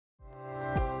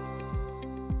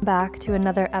Back to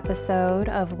another episode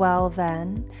of Well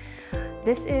Then.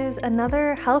 This is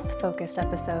another health-focused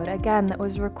episode, again, that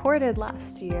was recorded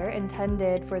last year,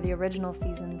 intended for the original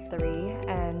Season 3,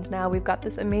 and now we've got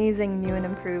this amazing new and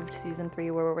improved Season 3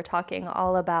 where we're talking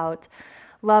all about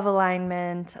love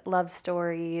alignment, love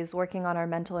stories, working on our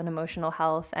mental and emotional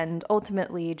health, and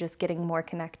ultimately just getting more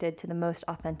connected to the most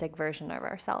authentic version of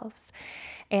ourselves.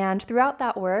 And throughout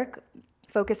that work,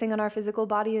 focusing on our physical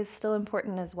body is still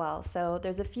important as well. So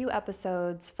there's a few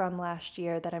episodes from last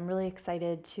year that I'm really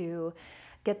excited to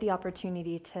get the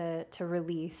opportunity to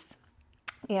release.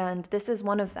 And this is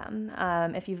one of them.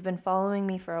 If you've been following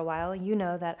me for a while, you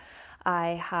know that I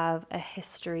have a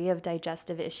history of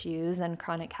digestive issues and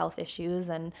chronic health issues,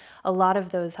 and a lot of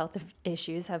those health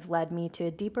issues have led me to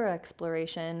a deeper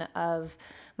exploration of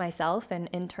myself and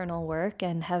internal work,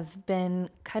 and have been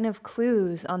kind of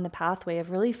clues on the pathway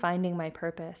of really finding my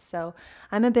purpose. So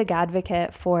I'm a big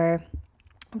advocate for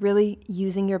really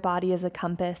using your body as a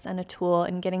compass and a tool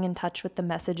and getting in touch with the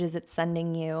messages it's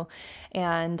sending you.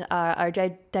 And our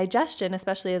digestion,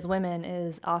 especially as women,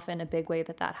 is often a big way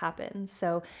that happens.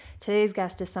 So today's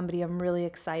guest is somebody I'm really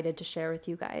excited to share with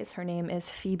you guys. Her name is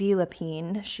Phoebe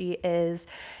Lapine. She is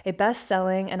a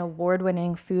best-selling and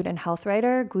award-winning food and health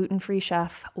writer, gluten-free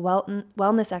chef,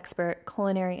 wellness expert,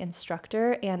 culinary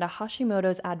instructor, and a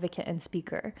Hashimoto's advocate and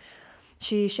speaker.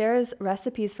 She shares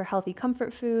recipes for healthy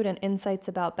comfort food and insights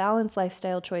about balanced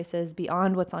lifestyle choices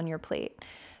beyond what's on your plate.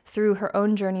 Through her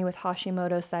own journey with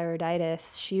Hashimoto's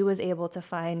thyroiditis, she was able to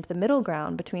find the middle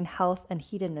ground between health and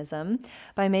hedonism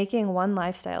by making one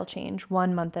lifestyle change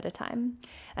 1 month at a time.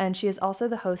 And she is also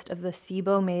the host of the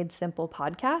SIBO Made Simple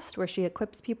podcast, where she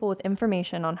equips people with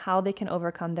information on how they can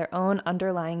overcome their own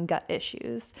underlying gut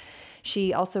issues.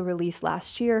 She also released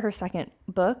last year her second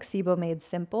book, SIBO Made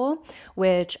Simple,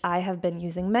 which I have been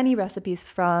using many recipes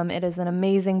from. It is an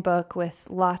amazing book with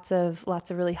lots of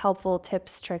really helpful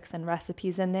tips, tricks, and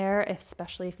recipes in there,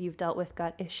 especially if you've dealt with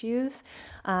gut issues.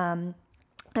 And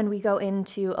we go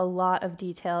into a lot of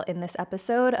detail in this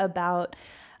episode about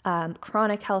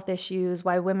chronic health issues,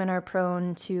 why women are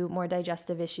prone to more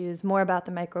digestive issues, more about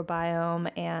the microbiome,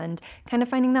 and kind of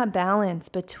finding that balance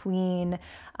between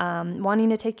wanting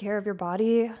to take care of your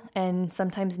body and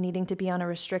sometimes needing to be on a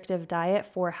restrictive diet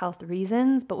for health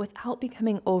reasons, but without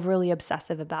becoming overly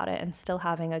obsessive about it and still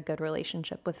having a good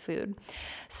relationship with food.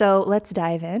 So let's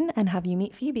dive in and have you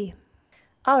meet Phoebe.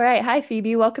 All right. Hi,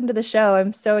 Phoebe. Welcome to the show.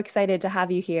 I'm so excited to have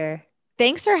you here.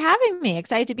 Thanks for having me.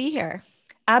 Excited to be here.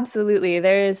 Absolutely.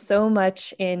 There is so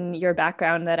much in your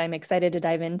background that I'm excited to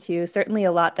dive into. Certainly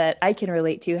a lot that I can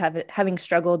relate to, having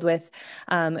struggled with,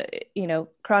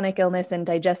 chronic illness and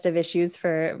digestive issues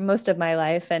for most of my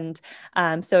life. And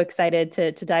I'm so excited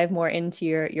to dive more into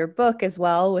your book as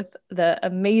well, with the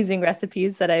amazing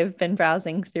recipes that I've been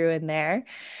browsing through in there.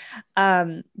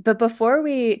 But before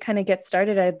we kind of get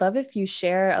started, I'd love if you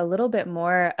share a little bit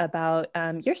more about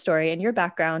your story and your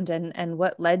background and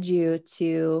what led you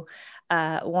to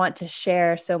want to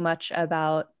share so much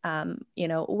about,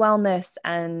 wellness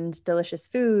and delicious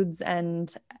foods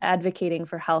and advocating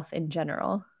for health in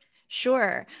general.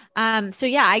 Sure.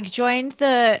 I joined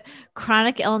the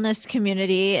chronic illness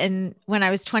community when I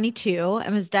was 22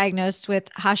 and was diagnosed with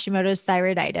Hashimoto's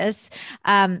thyroiditis.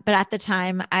 But at the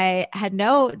time I had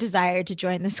no desire to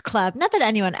join this club. Not that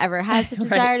anyone ever has a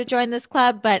desire to join this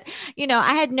club, but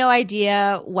I had no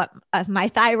idea what my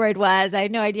thyroid was. I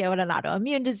had no idea what an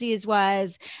autoimmune disease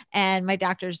was. And my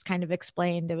doctors kind of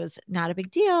explained it was not a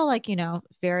big deal,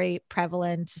 very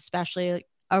prevalent, especially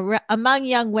among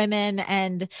young women,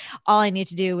 and all I need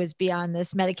to do was be on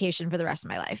this medication for the rest of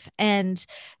my life. And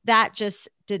that just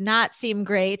did not seem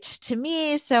great to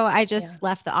me. So I just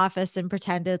left the office and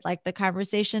pretended like the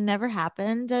conversation never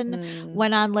happened and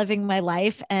went on living my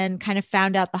life, and kind of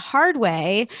found out the hard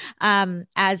way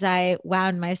as I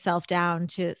wound myself down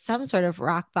to some sort of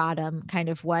rock bottom, kind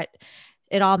of what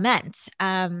it all meant.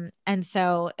 And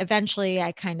so eventually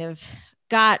I kind of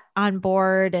got on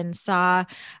board and saw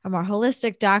a more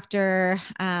holistic doctor.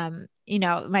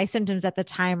 My symptoms at the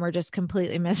time were just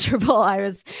completely miserable. I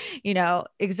was,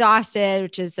 exhausted,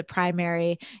 which is the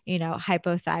primary,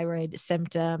 hypothyroid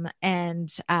symptom.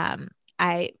 And,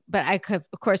 I could,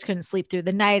 of course, couldn't sleep through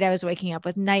the night. I was waking up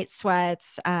with night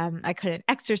sweats. I couldn't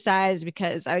exercise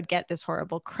because I would get this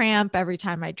horrible cramp every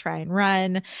time I try and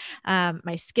run.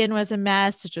 My skin was a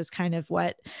mess, which was kind of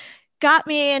what got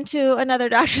me into another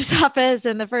doctor's office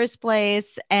in the first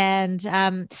place. And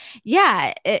I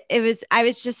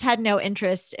was just had no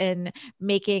interest in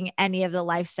making any of the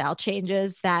lifestyle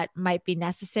changes that might be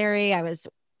necessary. I was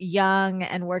young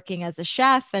and working as a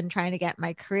chef and trying to get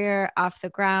my career off the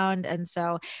ground. And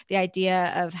so the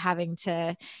idea of having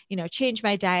to, change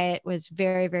my diet was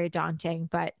very, very daunting.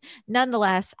 But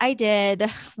nonetheless, I did,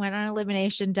 went on an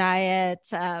elimination diet,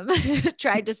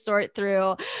 tried to sort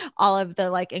through all of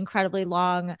the like incredibly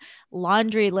long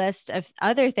laundry list of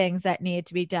other things that needed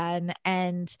to be done.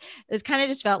 And it kind of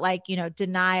just felt like,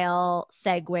 denial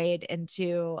segued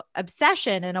into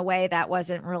obsession in a way that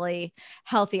wasn't really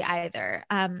healthy either.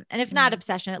 And if not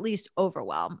obsession, at least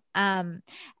overwhelm. And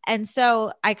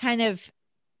so I kind of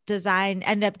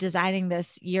end up designing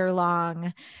this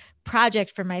year-long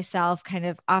project for myself, kind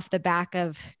of off the back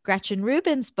of Gretchen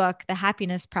Rubin's book, The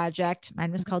Happiness Project.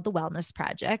 Mine was called The Wellness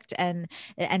Project, and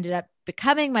it ended up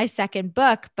becoming my second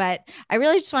book. But I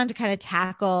really just wanted to kind of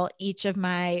tackle each of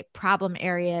my problem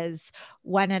areas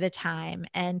one at a time,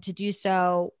 and to do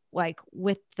so like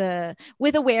with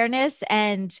awareness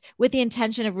and with the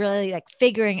intention of really like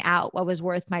figuring out what was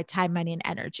worth my time, money, and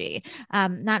energy.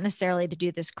 Not necessarily to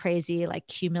do this crazy like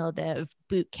cumulative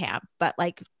boot camp, but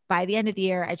like by the end of the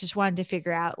year, I just wanted to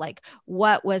figure out like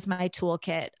what was my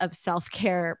toolkit of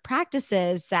self-care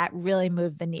practices that really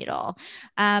moved the needle.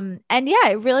 And yeah,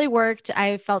 it really worked.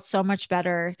 I felt so much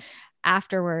better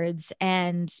afterwards,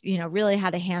 and, really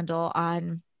had a handle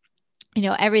on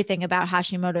everything about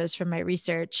Hashimoto's from my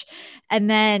research. And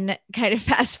then kind of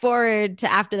fast forward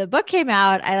to after the book came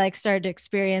out, I like started to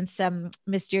experience some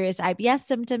mysterious IBS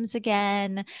symptoms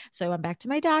again. So I went back to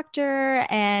my doctor,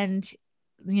 and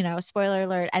spoiler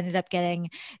alert, ended up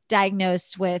getting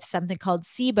diagnosed with something called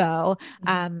SIBO,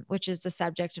 which is the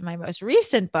subject of my most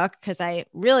recent book, because I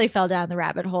really fell down the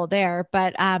rabbit hole there.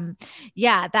 But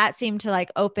yeah, that seemed to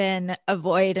like open a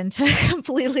void into a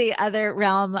completely other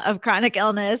realm of chronic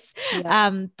illness,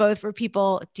 both for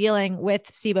people dealing with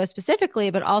SIBO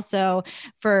specifically, but also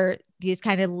for these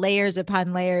kind of layers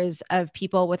upon layers of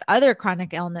people with other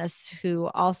chronic illness who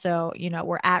also,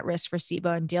 were at risk for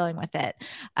SIBO and dealing with it.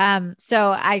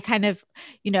 So I kind of,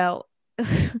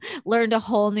 learned a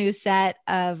whole new set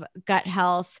of gut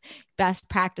health best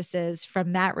practices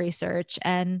from that research.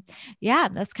 And yeah,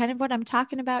 that's kind of what I'm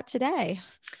talking about today.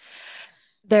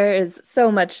 There is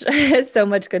so much, so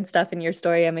much good stuff in your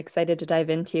story I'm excited to dive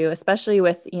into, especially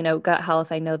with, gut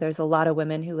health. I know there's a lot of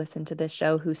women who listen to this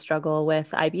show who struggle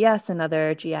with IBS and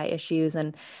other GI issues,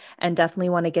 and definitely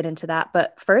want to get into that.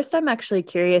 But first, I'm actually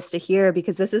curious to hear,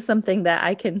 because this is something that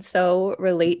I can so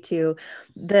relate to,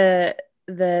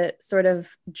 the sort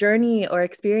of journey or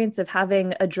experience of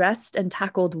having addressed and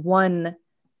tackled one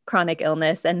chronic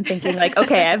illness and thinking like,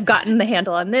 okay, I've gotten the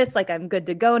handle on this. Like, I'm good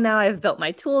to go now. I've built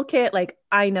my toolkit. Like,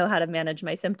 I know how to manage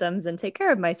my symptoms and take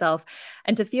care of myself,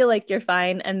 and to feel like you're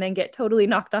fine and then get totally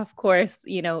knocked off course,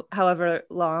 however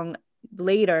long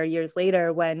later, years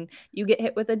later, when you get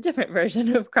hit with a different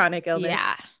version of chronic illness.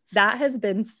 Yeah. That has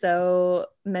been so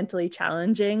mentally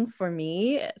challenging for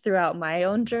me throughout my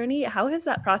own journey. How has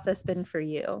that process been for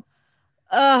you?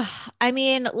 I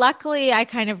mean, luckily I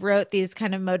kind of wrote these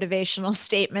kind of motivational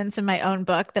statements in my own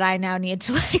book that I now need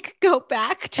to like go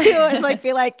back to and like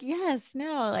be like, yes,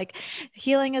 no, like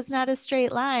healing is not a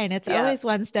straight line. It's always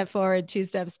one step forward, two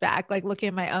steps back, like looking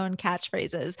at my own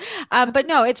catchphrases. But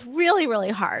no, it's really,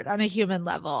 really hard on a human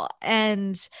level.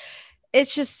 And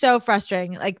it's just so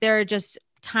frustrating. Like there are just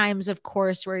times, of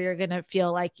course, where you're going to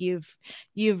feel like you've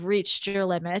reached your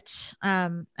limit.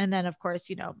 And then of course,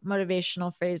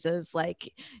 motivational phrases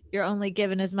like you're only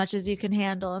given as much as you can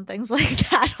handle and things like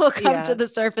that will come to the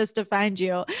surface to find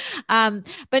you.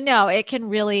 But no, it can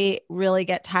really, really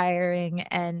get tiring,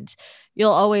 and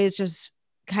you'll always just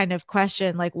kind of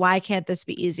question, like, why can't this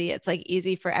be easy? It's like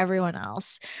easy for everyone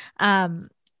else.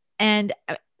 And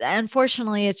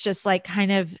unfortunately, it's just like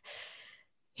kind of,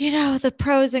 the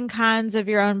pros and cons of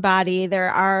your own body.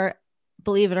 There are,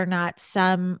 believe it or not,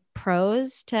 some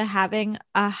pros to having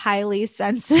a highly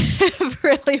sensitive,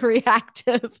 really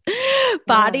reactive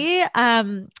body.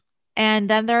 And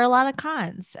then there are a lot of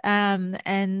cons.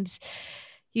 And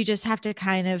you just have to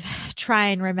kind of try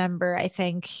and remember, I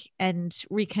think, and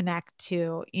reconnect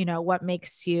to, what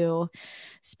makes you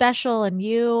special and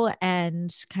you,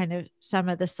 and kind of some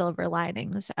of the silver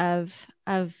linings of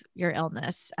your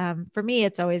illness. For me,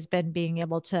 it's always been being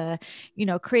able to,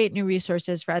 create new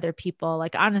resources for other people.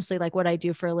 Like, honestly, like what I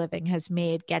do for a living has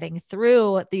made getting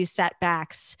through these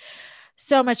setbacks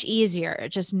so much easier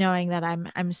just knowing that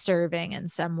I'm serving in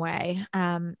some way.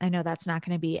 I know that's not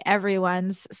going to be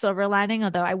everyone's silver lining,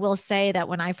 although I will say that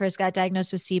when I first got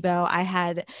diagnosed with SIBO, I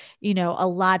had, a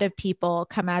lot of people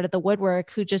come out of the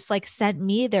woodwork who just like sent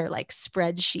me their like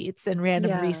spreadsheets and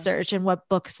random Yeah. research and what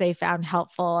books they found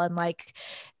helpful. And like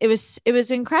it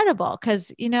was incredible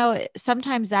because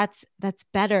sometimes that's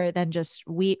better than just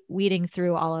weeding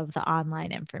through all of the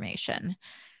online information.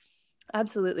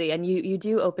 Absolutely. And you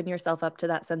do open yourself up to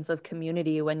that sense of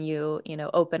community when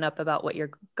open up about what you're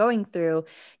going through.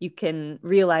 You can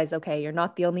realize, okay, you're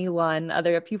not the only one.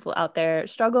 Other people out there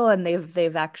struggle, and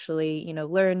they've actually,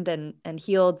 learned and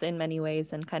healed in many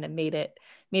ways and kind of made it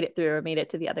through, or made it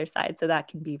to the other side. So that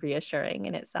can be reassuring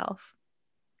in itself.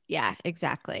 Yeah,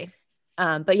 exactly.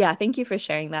 But yeah, thank you for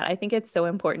sharing that. I think it's so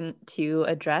important to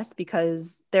address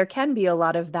because there can be a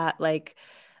lot of that, like,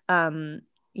 um,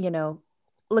 you know,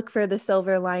 look for the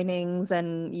silver linings,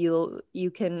 and you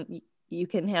can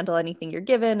handle anything you're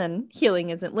given, and healing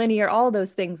isn't linear, all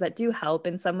those things that do help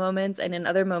in some moments. And in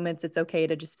other moments, it's okay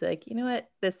to just be like, you know what,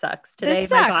 this sucks This today. My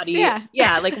sucks. body, Yeah.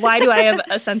 yeah, like, why do I have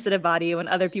a sensitive body when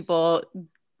other people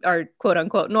are quote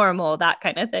unquote normal, that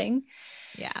kind of thing.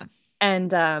 Yeah.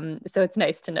 And so it's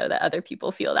nice to know that other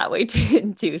people feel that way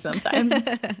too sometimes.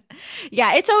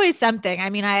 Yeah, it's always something.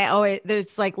 I mean,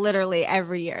 there's like literally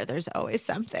every year, there's always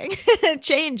something. It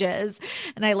changes.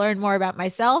 And I learn more about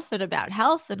myself and about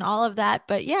health and all of that.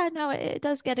 But yeah, no, it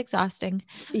does get exhausting.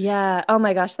 Yeah. Oh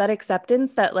my gosh, that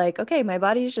acceptance that, like, okay, my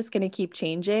body's just going to keep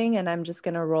changing and I'm just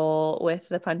going to roll with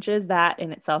the punches, that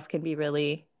in itself can be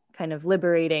really kind of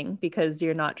liberating because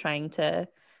you're not trying to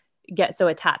get so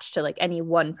attached to like any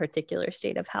one particular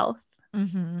state of health.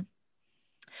 Mm-hmm.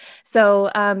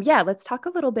 So, yeah, let's talk a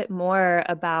little bit more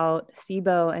about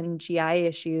SIBO and GI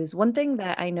issues. One thing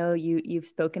that I know you've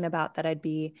spoken about that I'd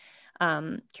be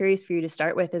curious for you to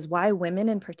start with is why women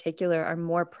in particular are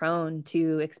more prone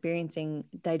to experiencing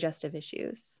digestive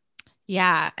issues.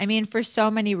 Yeah. I mean, for so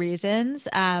many reasons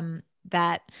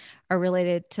that are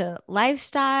related to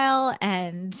lifestyle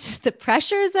and the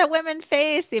pressures that women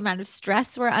face, the amount of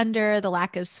stress we're under, the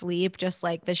lack of sleep, just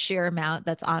like the sheer amount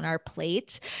that's on our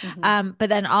plate. Mm-hmm. But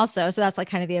then also, so that's like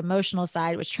kind of the emotional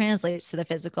side, which translates to the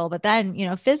physical. But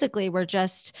then, physically, we're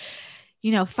just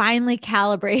finely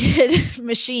calibrated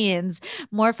machines,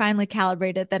 more finely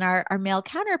calibrated than our male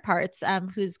counterparts,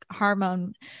 whose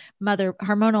hormonal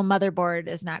motherboard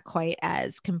is not quite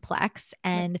as complex.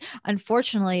 And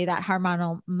unfortunately, that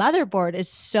hormonal motherboard is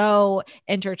so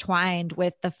intertwined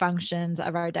with the functions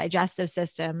of our digestive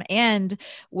system and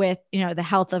with, the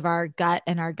health of our gut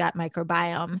and our gut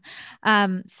microbiome.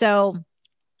 So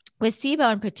with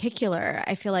SIBO in particular,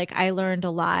 I feel like I learned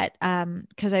a lot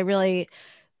because I really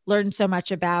learned so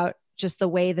much about just the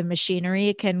way the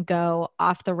machinery can go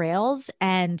off the rails.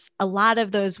 And a lot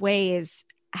of those ways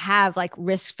have like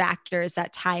risk factors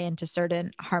that tie into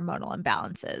certain hormonal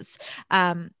imbalances.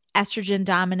 Estrogen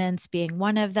dominance being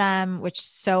one of them, which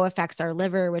so affects our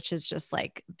liver, which is just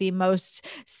like the most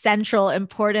central,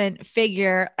 important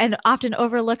figure and often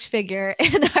overlooked figure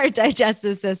in our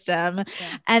digestive system.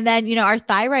 Yeah. And then, our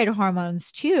thyroid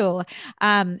hormones too.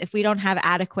 If we don't have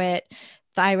adequate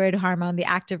thyroid hormone, the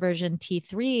active version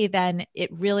T3, then it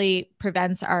really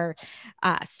prevents our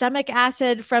stomach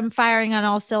acid from firing on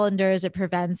all cylinders. It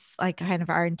prevents like kind of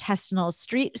our intestinal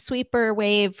street sweeper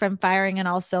wave from firing on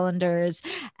all cylinders.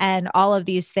 And all of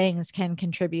these things can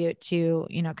contribute to,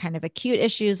 kind of acute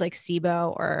issues like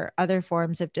SIBO or other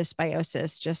forms of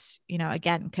dysbiosis, just,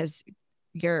 again, because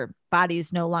your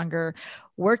body's no longer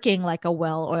working like a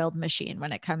well-oiled machine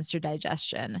when it comes to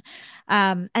digestion.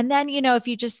 And then, if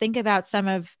you just think about some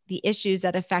of the issues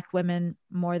that affect women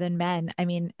more than men, I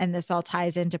mean, and this all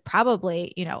ties into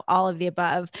probably, all of the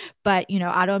above, but,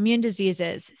 autoimmune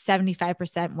diseases,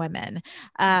 75% women.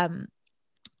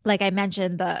 Like I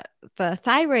mentioned, the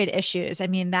thyroid issues. I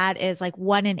mean, that is like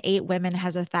 1 in 8 women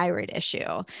has a thyroid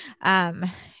issue.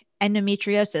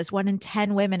 Endometriosis, 1 in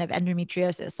 10 women have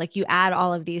endometriosis. Like you add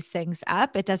all of these things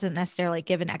up, it doesn't necessarily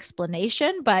give an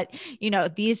explanation, but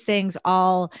these things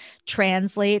all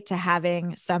translate to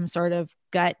having some sort of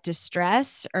gut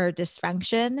distress or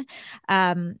dysfunction.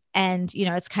 And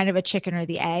it's kind of a chicken or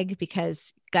the egg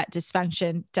because gut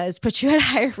dysfunction does put you at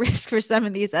higher risk for some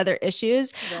of these other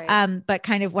issues. Right. But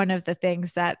kind of one of the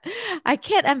things that I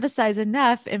can't emphasize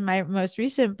enough in my most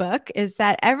recent book is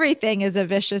that everything is a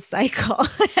vicious cycle.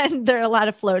 And there are a lot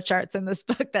of flowcharts in this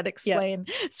book that explain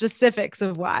specifics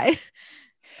of why.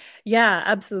 Yeah,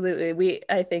 absolutely.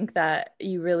 I think that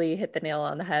you really hit the nail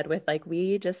on the head with, like,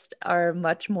 we just are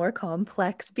much more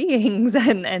complex beings,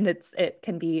 and it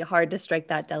can be hard to strike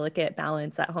that delicate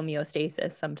balance, that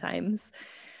homeostasis sometimes.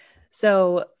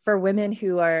 So for women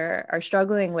who are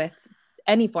struggling with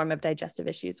any form of digestive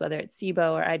issues, whether it's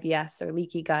SIBO or IBS or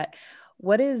leaky gut,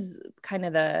 what is kind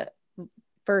of the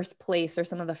first place or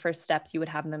some of the first steps you would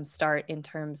have them start in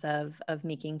terms of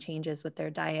making changes with their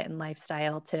diet and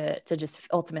lifestyle to just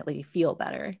ultimately feel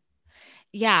better?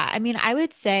 Yeah, I mean, I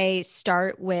would say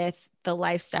start with the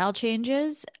lifestyle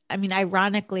changes. I mean,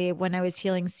 ironically, when I was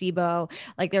healing SIBO,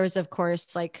 like there was, of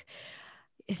course, like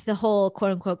the whole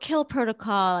quote unquote kill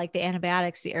protocol, like the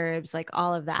antibiotics, the herbs, like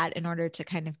all of that in order to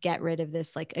kind of get rid of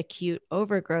this like acute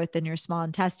overgrowth in your small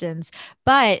intestines.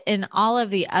 But in all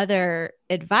of the other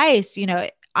advice,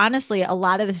 honestly, a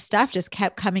lot of the stuff just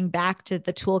kept coming back to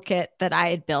the toolkit that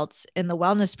I had built in the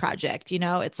wellness project.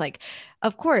 It's like,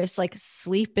 of course, like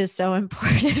sleep is so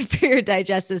important for your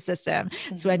digestive system.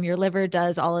 It's when your liver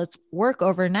does all its work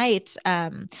overnight,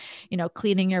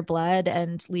 cleaning your blood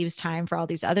and leaves time for all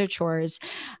these other chores.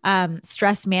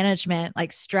 Stress management,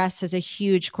 like stress has a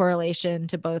huge correlation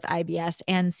to both IBS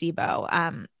and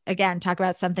SIBO. Again, talk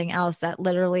about something else that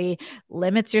literally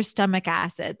limits your stomach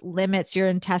acid, limits your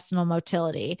intestinal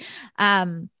motility.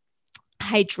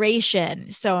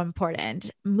 Hydration, so important.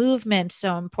 Movement,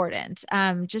 so important.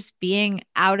 Just being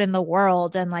out in the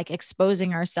world and like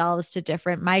exposing ourselves to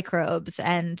different microbes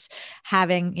and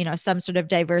having, some sort of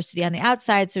diversity on the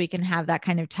outside so we can have that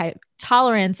kind of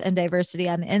tolerance and diversity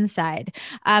on the inside.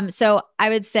 So I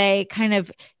would say kind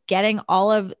of getting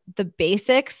all of the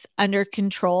basics under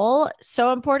control,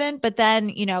 so important. But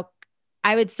then,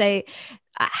 I would say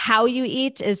how you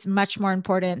eat is much more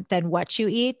important than what you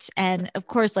eat. And of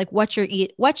course, like what you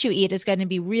eat is going to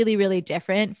be really, really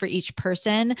different for each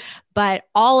person, but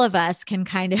all of us can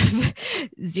kind of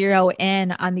zero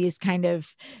in on these kind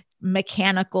of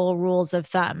mechanical rules of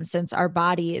thumb, since our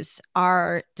bodies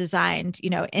are designed,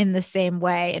 in the same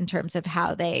way in terms of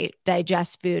how they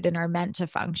digest food and are meant to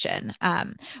function.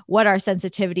 What our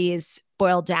sensitivities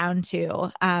boil down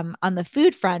to on the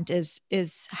food front is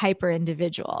hyper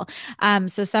individual.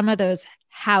 So some of those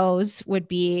hows would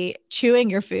be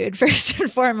chewing your food first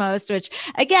and foremost, which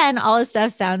again, all this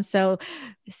stuff sounds so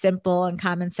simple and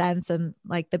common sense and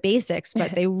like the basics,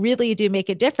 but they really do make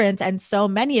a difference. And so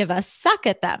many of us suck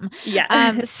at them.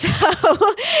 Yeah. So,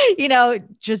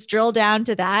 just drill down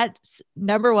to that.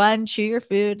 Number one, chew your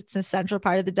food. It's an essential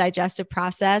part of the digestive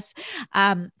process.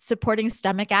 Supporting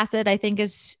stomach acid, I think,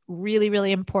 is really,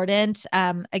 really important.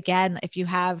 Again, if you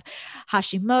have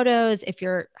Hashimoto's, if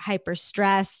you're hyper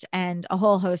stressed, and a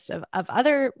whole host of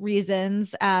other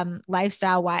reasons,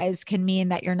 lifestyle wise, can mean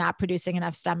that you're not producing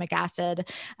enough stomach acid.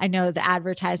 I know the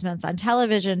advertisements on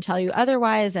television tell you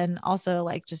otherwise, and also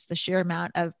like just the sheer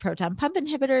amount of proton pump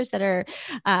inhibitors that are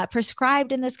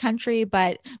prescribed in this country.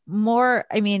 But more,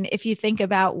 I mean, if you think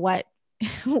about what's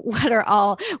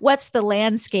the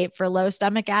landscape for low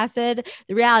stomach acid?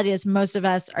 The reality is most of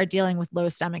us are dealing with low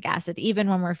stomach acid, even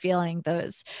when we're feeling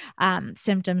those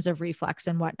symptoms of reflux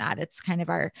and whatnot. It's kind of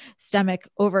our stomach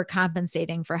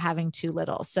overcompensating for having too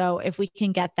little. So if we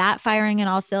can get that firing in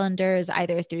all cylinders,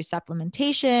 either through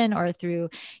supplementation or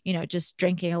through, just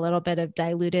drinking a little bit of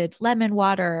diluted lemon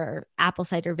water or apple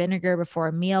cider vinegar before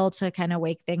a meal to kind of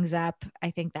wake things up, I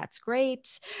think that's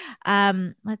great.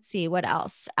 Let's see what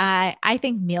else. I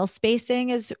think meal spacing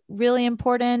is really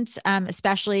important,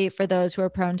 especially for those who are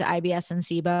prone to IBS and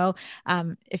SIBO.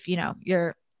 If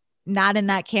you're not in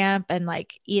that camp and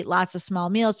like eat lots of small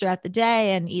meals throughout the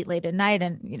day and eat late at night,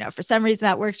 and for some reason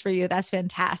that works for you, that's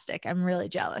fantastic. I'm really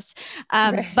jealous.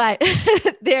 Right. But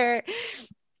there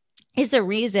is a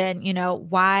reason,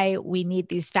 why we need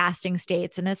these fasting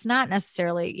states. And it's not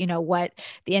necessarily, what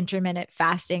the intermittent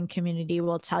fasting community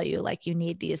will tell you, like you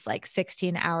need these like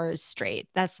 16 hours straight.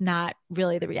 That's not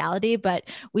really the reality, but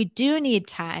we do need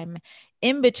time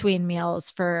in between meals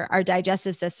for our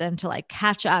digestive system to like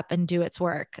catch up and do its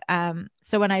work.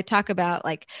 So when I talk about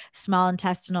like small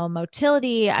intestinal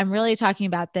motility, I'm really talking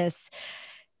about this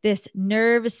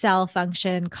nerve cell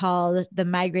function called the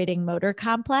migrating motor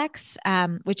complex,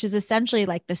 which is essentially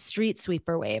like the street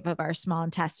sweeper wave of our small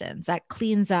intestines that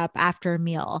cleans up after a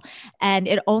meal. And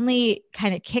it only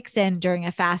kind of kicks in during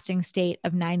a fasting state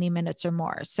of 90 minutes or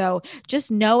more. So just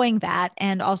knowing that,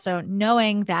 and also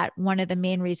knowing that one of the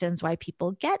main reasons why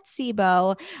people get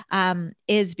SIBO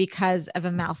is because of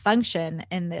a malfunction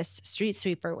in this street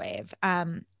sweeper wave.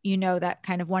 That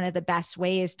kind of one of the best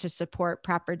ways to support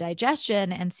proper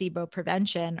digestion and SIBO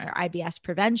prevention or IBS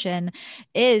prevention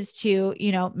is to,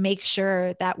 make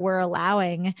sure that we're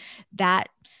allowing that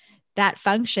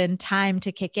function time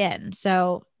to kick in.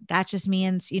 So that just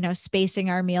means, spacing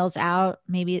our meals out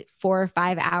maybe 4 or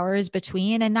 5 hours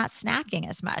between and not snacking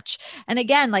as much. And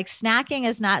again, like snacking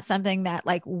is not something that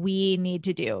like we need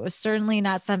to do. It was certainly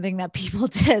not something that people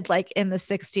did like in the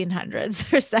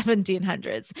 1600s or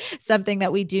 1700s, something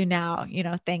that we do now,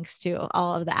 thanks to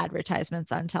all of the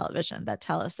advertisements on television that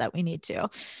tell us that we need to.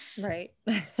 Right.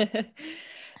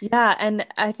 Yeah. And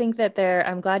I think that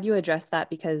I'm glad you addressed that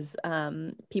because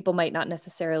people might not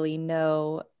necessarily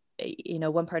know,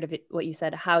 one part of it, what you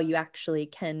said, how you actually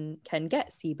can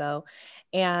get SIBO,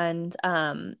 and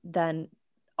then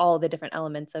all the different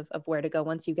elements of where to go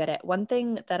once you get it. One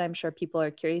thing that I'm sure people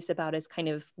are curious about is kind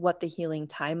of what the healing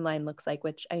timeline looks like,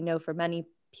 which I know for many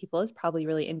people is probably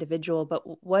really individual,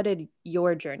 but what did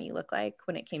your journey look like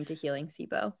when it came to healing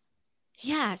SIBO?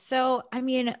 Yeah. So, I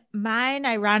mean, mine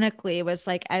ironically was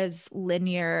like as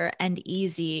linear and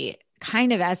easy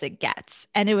kind of as it gets.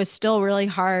 And it was still really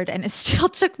hard. And it still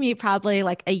took me probably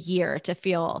like a year to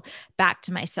feel back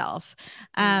to myself.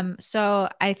 So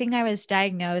I think I was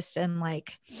diagnosed in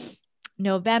like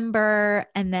November,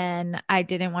 and then I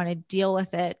didn't want to deal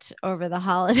with it over the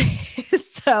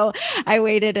holidays. So I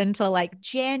waited until like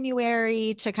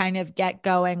January to kind of get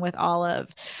going with all of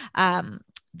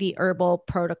the herbal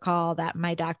protocol that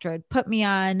my doctor had put me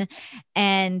on.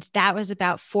 And that was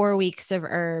about 4 weeks of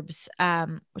herbs,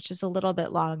 which is a little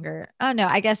bit longer. Oh, no,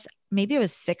 I guess maybe it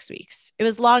was 6 weeks. It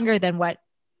was longer than what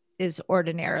is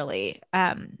ordinarily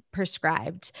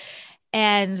prescribed.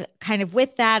 And kind of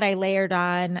with that, I layered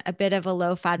on a bit of a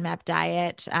low FODMAP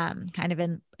diet, kind of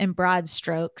in broad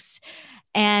strokes.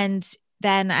 And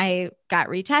then I got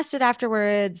retested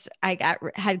afterwards. I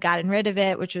had gotten rid of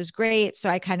it, which was great.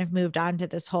 So I kind of moved on to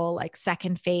this whole like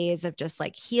second phase of just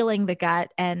like healing the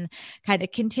gut and kind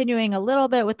of continuing a little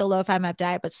bit with the low FODMAP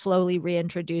diet, but slowly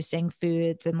reintroducing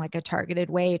foods in like a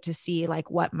targeted way to see like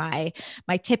what my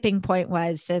tipping point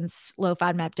was, since low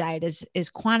FODMAP diet is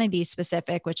quantity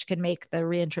specific, which can make the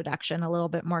reintroduction a little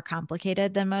bit more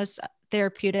complicated than most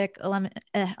therapeutic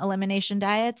elimination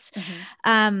diets.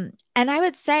 And I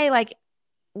would say like,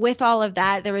 with all of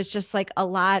that, there was just like a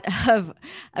lot of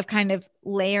kind of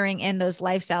layering in those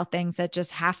lifestyle things that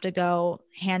just have to go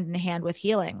hand in hand with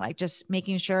healing, like just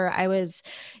making sure I was,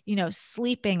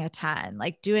 sleeping a ton,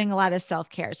 like doing a lot of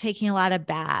self-care, taking a lot of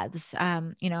baths,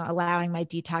 allowing my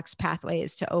detox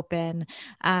pathways to open,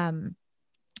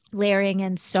 layering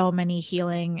in so many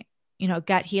healing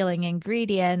gut healing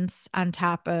ingredients on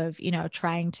top of,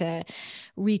 trying to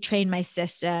retrain my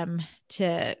system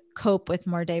to cope with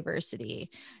more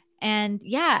diversity. And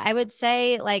yeah, I would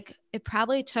say like it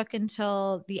probably took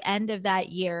until the end of that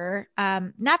year,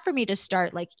 not for me to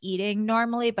start like eating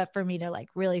normally, but for me to like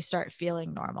really start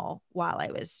feeling normal while I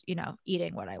was,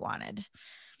 eating what I wanted.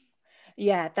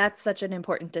 Yeah, that's such an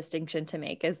important distinction to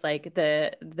make, is like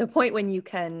the point when you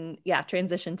can,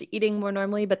 transition to eating more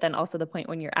normally, but then also the point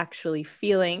when you're actually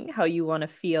feeling how you want to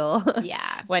feel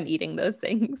when eating those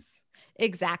things.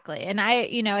 Exactly. And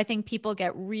I think people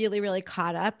get really, really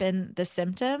caught up in the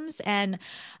symptoms. And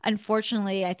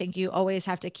unfortunately, I think you always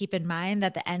have to keep in mind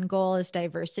that the end goal is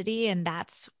diversity, and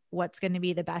that's what's going to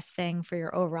be the best thing for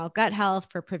your overall gut health,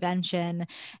 for prevention.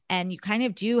 And you kind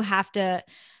of do have to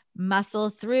muscle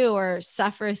through or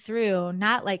suffer through,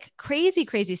 not like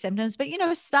crazy symptoms, but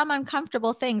some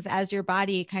uncomfortable things as your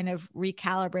body kind of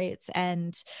recalibrates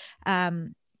and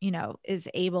is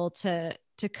able to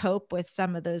cope with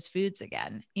some of those foods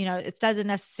again. It doesn't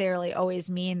necessarily always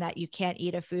mean that you can't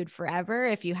eat a food forever.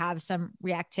 If you have some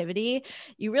reactivity,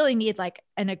 you really need like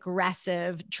an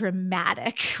aggressive,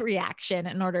 dramatic reaction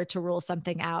in order to rule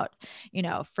something out,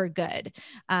 for good.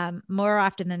 More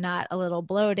often than not, a little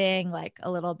bloating, like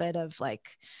a little bit of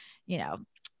like,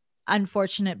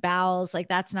 unfortunate bowels, like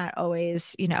that's not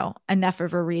always, enough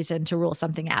of a reason to rule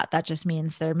something out. That just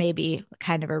means there may be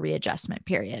kind of a readjustment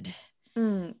period.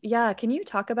 Yeah. Can you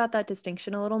talk about that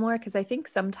distinction a little more? Because I think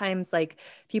sometimes like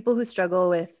people who struggle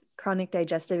with chronic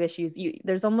digestive issues,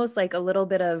 there's almost like a little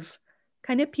bit of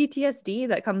kind of PTSD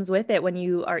that comes with it when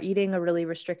you are eating a really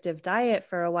restrictive diet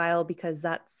for a while, because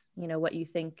that's, what you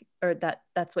think, or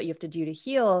that's what you have to do to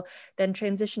heal. Then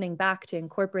transitioning back to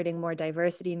incorporating more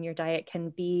diversity in your diet can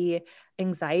be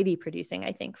anxiety producing,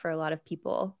 I think, for a lot of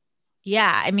people.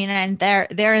 Yeah. I mean, and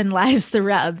therein lies the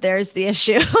rub. There's the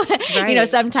issue. Right.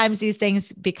 Sometimes these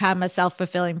things become a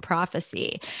self-fulfilling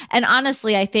prophecy. And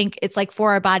honestly, I think it's like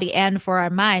for our body and for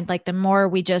our mind, like the more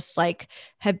we just like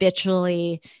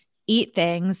habitually eat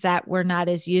things that we're not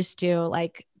as used to,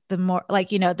 like the more like,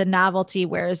 the novelty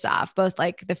wears off, both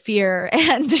like the fear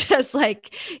and just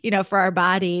like, for our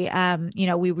body,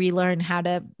 we relearn how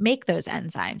to make those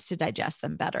enzymes to digest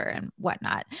them better and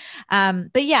whatnot.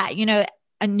 But yeah,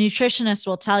 a nutritionist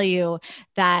will tell you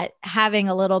that having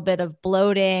a little bit of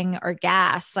bloating or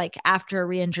gas, like after a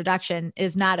reintroduction,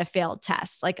 is not a failed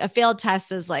test. Like a failed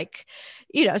test is like,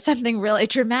 something really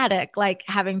dramatic, like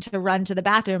having to run to the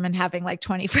bathroom and having like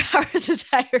 24 hours of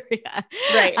diarrhea.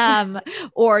 Right.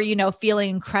 Or, feeling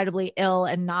incredibly ill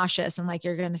and nauseous and like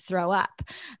you're going to throw up.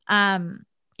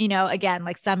 Again,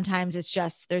 like sometimes there's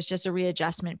just a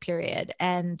readjustment period.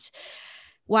 And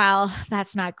while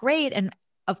that's not great, and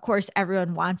of course,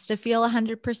 everyone wants to feel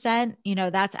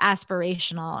 100%, that's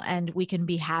aspirational, and we can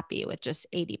be happy with just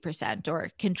 80% or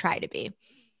can try to be.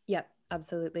 Yep,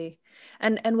 absolutely.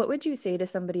 And what would you say to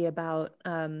somebody about,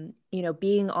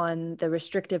 being on the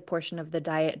restrictive portion of the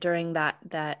diet during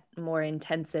that more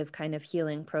intensive kind of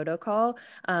healing protocol,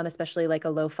 especially like a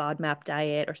low FODMAP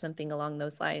diet or something along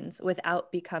those lines,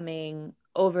 without becoming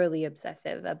overly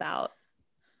obsessive about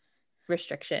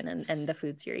restriction and the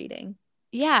foods you're eating?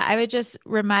 Yeah, I would just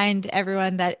remind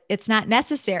everyone that it's not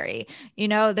necessary.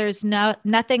 There's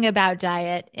nothing about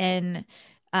diet in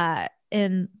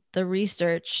the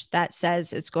research that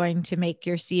says it's going to make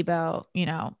your SIBO,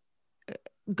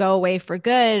 go away for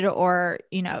good or,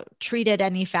 treat it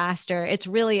any faster. It's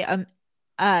really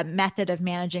a method of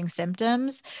managing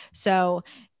symptoms. So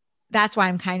that's why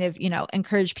I'm kind of,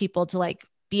 encourage people to like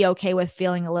be okay with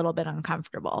feeling a little bit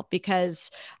uncomfortable,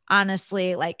 because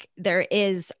honestly, like there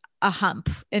is a hump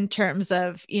in terms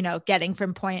of, getting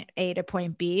from point A to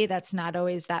point B. That's not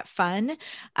always that fun.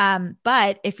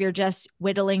 But if you're just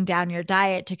whittling down your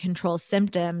diet to control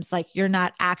symptoms, like you're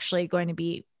not actually going to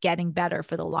be getting better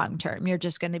for the long term. You're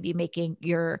just going to be making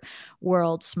your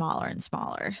world smaller and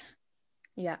smaller.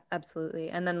 Yeah, absolutely.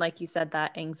 And then, like you said,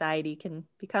 that anxiety can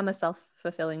become a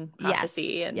self-fulfilling prophecy.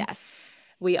 Yes. And Yes.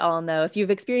 we all know, if you've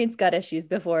experienced gut issues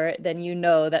before, then you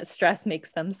know that stress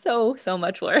makes them so, so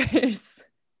much worse.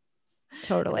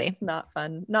 Totally. It's not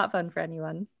fun for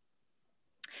anyone.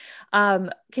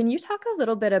 Can you talk a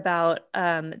little bit about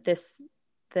this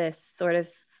sort of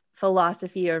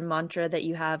philosophy or mantra that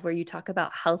you have where you talk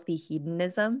about healthy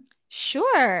hedonism?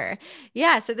 Sure.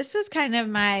 Yeah. So this was kind of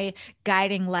my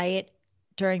guiding light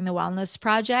during the wellness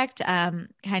project,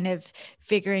 kind of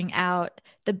figuring out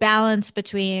the balance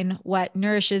between what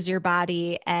nourishes your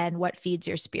body and what feeds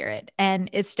your spirit. And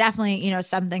it's definitely,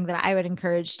 something that I would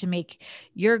encourage to make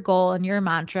your goal and your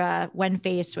mantra when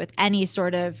faced with any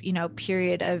sort of,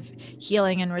 period of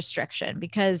healing and restriction.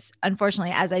 Because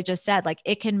unfortunately, as I just said, like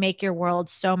it can make your world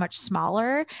so much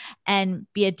smaller and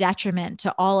be a detriment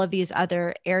to all of these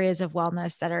other areas of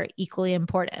wellness that are equally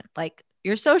important, like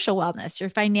your social wellness, your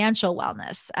financial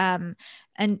wellness,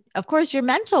 and of course your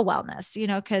mental wellness,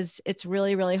 because it's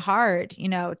really, really hard,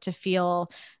 to feel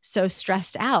so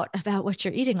stressed out about what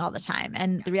you're eating all the time.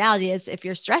 And the reality is, if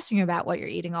you're stressing about what you're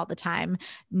eating all the time,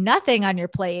 nothing on your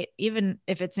plate, even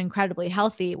if it's incredibly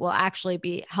healthy, will actually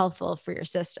be helpful for your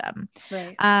system.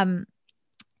 Right.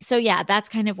 So yeah, that's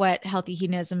kind of what healthy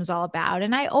hedonism is all about.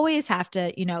 And I always have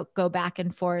to, go back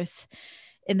and forth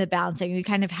in the balancing. You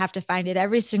kind of have to find it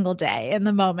every single day in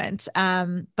the moment.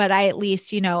 But I at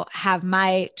least, have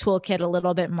my toolkit a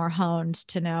little bit more honed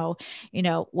to know,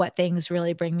 what things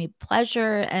really bring me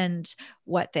pleasure and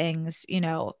what things,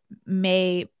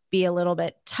 may be a little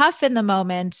bit tough in the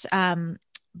moment.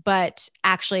 But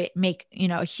actually make,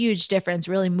 a huge difference,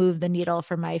 really move the needle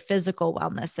for my physical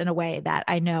wellness in a way that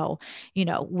I know,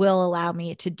 will allow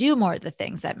me to do more of the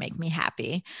things that make me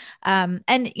happy. And,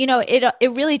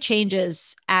 it really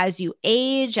changes as you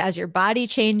age, as your body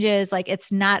changes. Like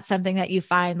it's not something that you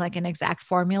find like an exact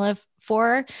formula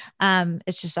for.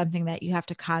 It's just something that you have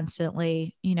to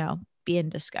constantly, be in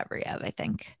discovery of, I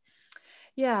think.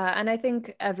 Yeah. And I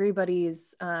think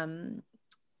everybody's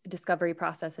discovery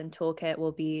process and toolkit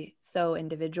will be so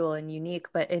individual and unique.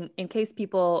 But in case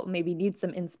people maybe need some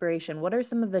inspiration, what are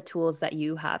some of the tools that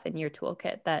you have in your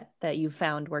toolkit that you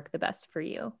found work the best for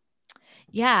you?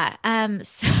 Yeah.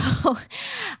 So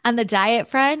on the diet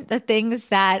front, the things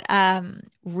that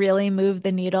really move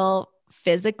the needle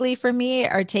physically for me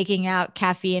are taking out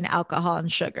caffeine, alcohol,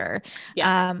 and sugar.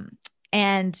 Yeah.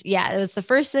 And yeah, it was the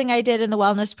first thing I did in the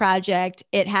wellness project.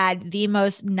 It had the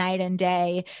most night and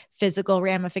day physical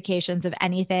ramifications of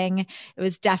anything. It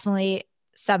was definitely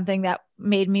something that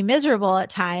made me miserable at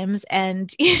times and,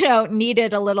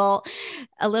 needed a little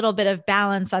bit of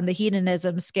balance on the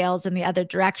hedonism scales in the other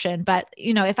direction. But,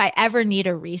 if I ever need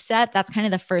a reset, that's kind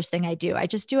of the first thing I do. I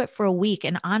just do it for a week.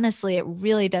 And honestly, it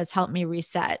really does help me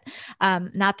reset.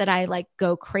 Not that I like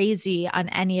go crazy on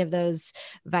any of those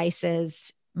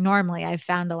vices. Normally I've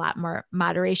found a lot more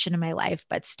moderation in my life,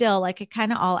 but still like it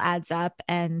kind of all adds up.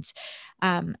 And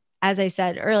as I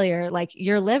said earlier, like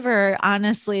your liver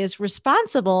honestly is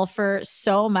responsible for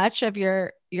so much of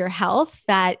your health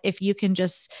that if you can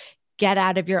just get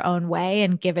out of your own way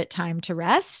and give it time to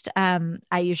rest,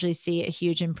 I usually see a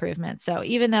huge improvement. So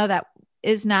even though that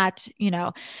is not,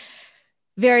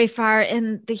 very far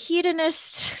in the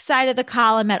hedonist side of the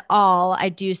column at all, I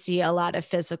do see a lot of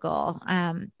physical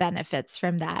benefits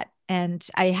from that. And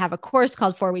I have a course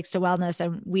called 4 Weeks to Wellness,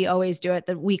 and we always do it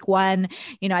the week one.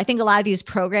 I think a lot of these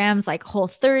programs like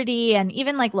Whole30 and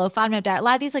even like low FODMAP diet, a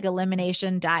lot of these like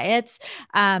elimination diets,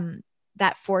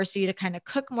 that force you to kind of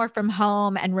cook more from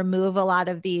home and remove a lot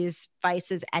of these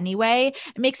vices anyway,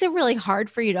 it makes it really hard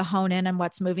for you to hone in on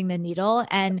what's moving the needle.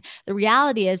 And the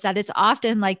reality is that it's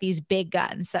often like these big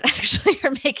guns that actually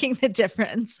are making the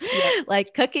difference,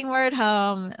 like cooking more at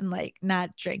home and like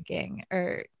not drinking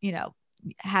or,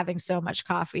 having so much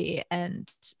coffee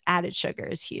and added sugar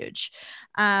is huge.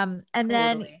 And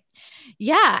then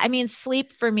I mean,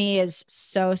 sleep for me is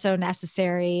so, so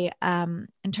necessary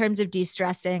in terms of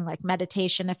de-stressing, like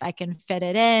meditation, if I can fit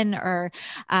it in, or,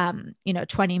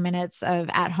 20 minutes of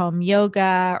at-home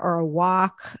yoga or a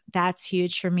walk. That's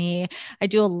huge for me. I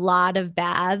do a lot of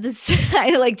baths.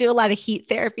 I like do a lot of heat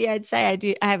therapy. I'd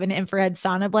say I have an infrared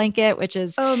sauna blanket, which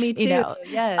is, me too.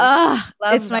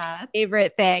 It's my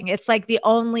favorite thing. It's like the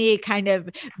only kind of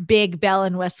big bell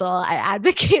and whistle I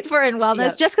advocate for in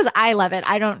wellness, just because I love it.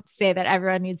 I don't say that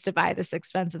everyone needs to buy this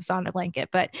expensive sauna blanket,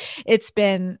 but it's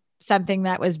been something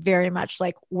that was very much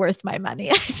like worth my money,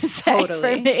 I say,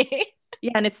 for me.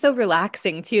 Yeah. And it's so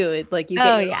relaxing too. It's like you get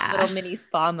a little mini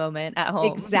spa moment at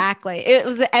home. Exactly. It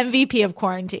was the MVP of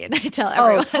quarantine. I tell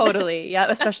everyone. Oh, totally. Yeah.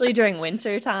 Especially during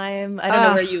winter time. I don't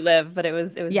know where you live, but it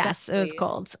was yes, it was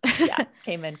cold.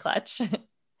 Came in clutch.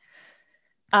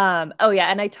 And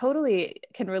I totally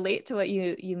can relate to what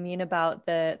you mean about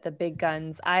the big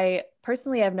guns. I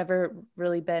personally, I've never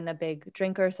really been a big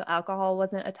drinker, so alcohol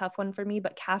wasn't a tough one for me,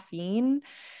 but caffeine,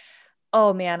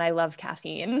 oh man, I love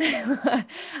caffeine.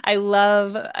 I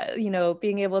love,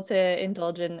 being able to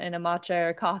indulge in a matcha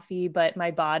or coffee, but my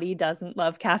body doesn't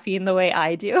love caffeine the way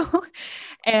I do.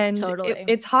 And totally.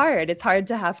 It's hard. It's hard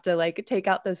to have to like take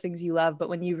out those things you love, but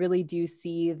when you really do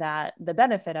see that the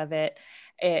benefit of it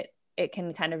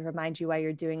can kind of remind you why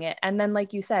you're doing it. And then,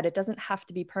 like you said, it doesn't have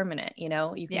to be permanent. You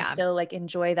can still like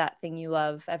enjoy that thing you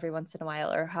love every once in a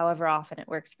while, or however often it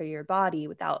works for your body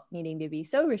without needing to be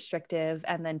so restrictive,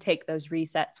 and then take those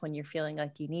resets when you're feeling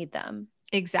like you need them.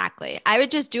 Exactly. I would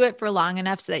just do it for long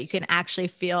enough so that you can actually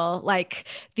feel like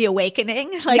the awakening,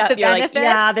 like the benefits. Like,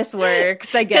 yeah, this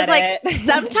works. I get it. Like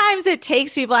sometimes it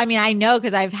takes people. I mean, I know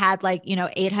because I've had like,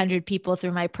 800 people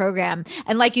through my program.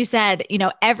 And like you said,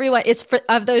 everyone is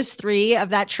of those three of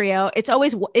that trio. It's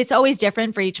always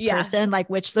different for each person, like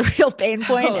which the real pain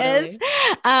point is.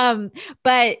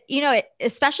 But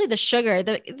especially the sugar,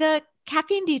 the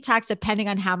caffeine detox, depending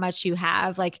on how much you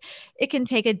have, like it can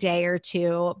take a day or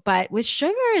two, but with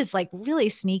sugar is like really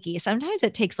sneaky. Sometimes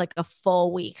it takes like a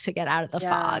full week to get out of the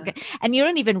fog, and you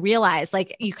don't even realize,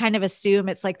 like you kind of assume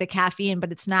it's like the caffeine,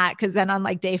 but it's not. Cause then on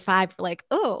like day 5, you're like,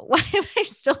 oh, why am I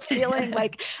still feeling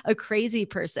like a crazy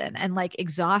person and like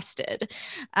exhausted?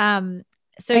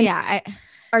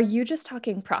 Are you just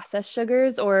talking processed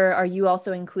sugars, or are you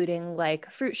also including like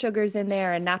fruit sugars in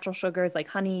there and natural sugars like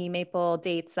honey, maple,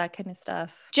 dates, that kind of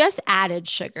stuff? Just added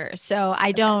sugar. So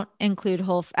I don't include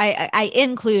I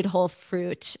include whole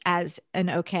fruit as an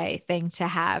okay thing to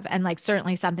have. And like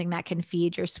certainly something that can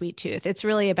feed your sweet tooth. It's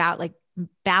really about like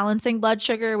balancing blood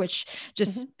sugar, which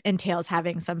just entails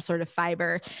having some sort of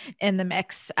fiber in the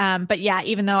mix. But yeah,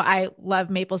 even though I love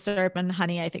maple syrup and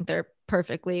honey, I think they're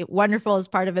perfectly wonderful as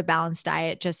part of a balanced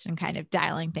diet, just in kind of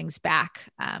dialing things back,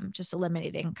 just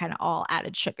eliminating kind of all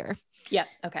added sugar. Yeah.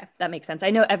 Okay. That makes sense. I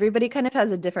know everybody kind of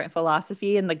has a different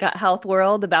philosophy in the gut health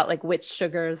world about like which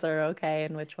sugars are okay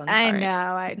and which ones aren't.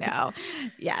 I know.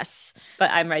 Yes.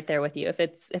 But I'm right there with you. If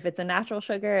it's a natural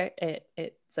sugar,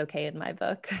 it's okay in my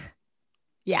book.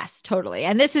 Yes, totally.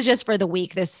 And this is just for the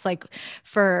week. This is like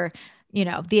for,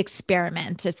 the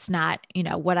experiment. It's not,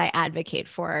 what I advocate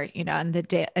for, on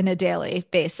a daily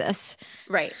basis.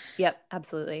 Right. Yep.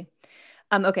 Absolutely.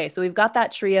 Okay. So we've got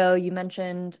that trio. You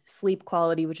mentioned sleep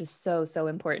quality, which is so, so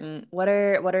important. What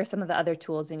are some of the other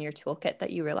tools in your toolkit that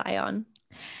you rely on?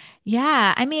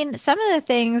 Yeah. I mean, some of the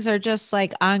things are just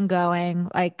like ongoing,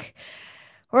 like,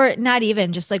 or not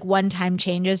even just like one-time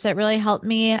changes that really help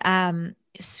me.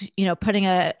 putting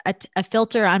a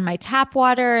filter on my tap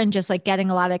water and just like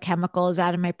getting a lot of chemicals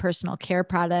out of my personal care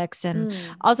products. And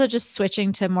also just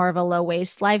switching to more of a low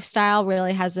waste lifestyle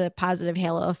really has a positive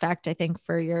halo effect, I think,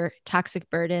 for your toxic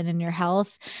burden and your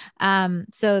health.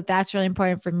 So that's really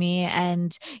important for me.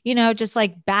 And, just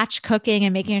like batch cooking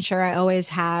and making sure I always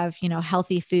have,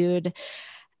 healthy food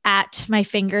at my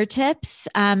fingertips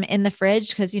in the fridge.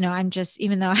 Because, I'm just,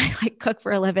 even though I like cook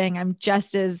for a living, I'm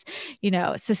just as,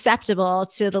 susceptible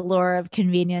to the lure of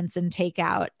convenience and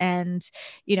takeout, and,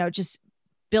 just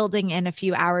building in a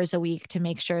few hours a week to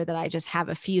make sure that I just have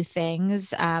a few things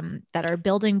that are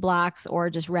building blocks or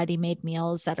just ready-made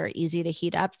meals that are easy to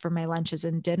heat up for my lunches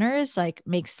and dinners, like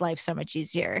makes life so much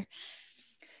easier.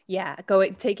 Yeah,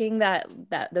 taking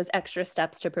those extra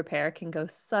steps to prepare can go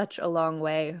such a long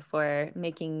way for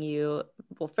making you,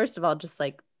 well, first of all, just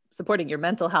like supporting your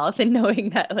mental health and knowing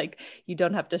that like you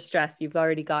don't have to stress. You've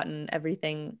already gotten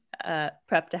everything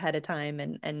prepped ahead of time,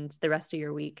 and the rest of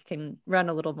your week can run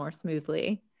a little more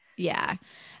smoothly. Yeah.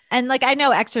 And like, I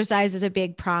know exercise is a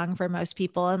big prong for most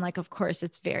people. And like, of course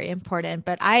it's very important,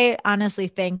 but I honestly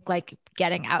think like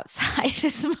getting outside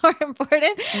is more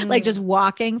important. Like just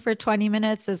walking for 20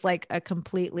 minutes is like a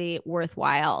completely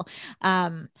worthwhile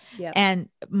and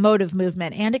mode of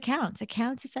movement, and it counts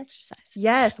as exercise.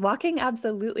 Yes. Walking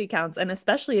absolutely counts. And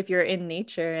especially if you're in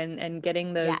nature and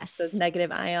getting those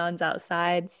negative ions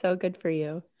outside. So good for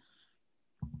you.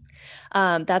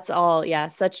 That's all. Yeah.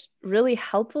 Such really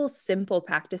helpful, simple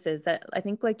practices that I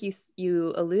think, like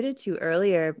you alluded to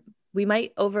earlier, we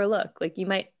might overlook. Like you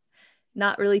might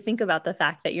not really think about the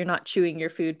fact that you're not chewing your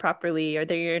food properly, or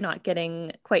that you're not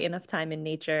getting quite enough time in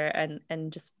nature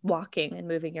and just walking and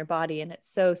moving your body. And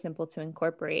it's so simple to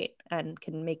incorporate and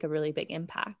can make a really big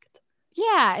impact.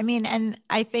 Yeah. I mean, and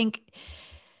I think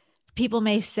people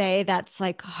may say that's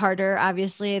like harder,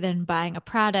 obviously, than buying a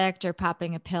product or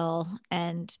popping a pill.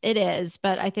 And it is.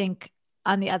 But I think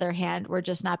on the other hand, we're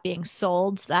just not being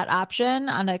sold that option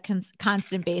on a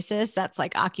constant basis. That's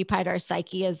like occupied our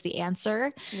psyche as the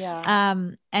answer. Yeah.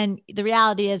 And the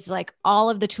reality is like all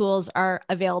of the tools are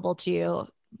available to you.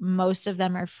 Most of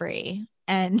them are free.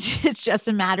 And it's just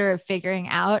a matter of figuring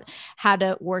out how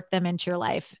to work them into your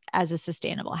life as a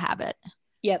sustainable habit.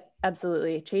 Yep,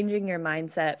 absolutely. Changing your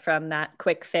mindset from that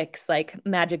quick fix, like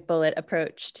magic bullet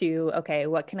approach to, okay,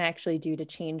 what can I actually do to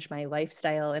change my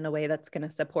lifestyle in a way that's going to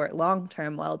support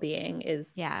long-term well-being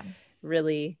is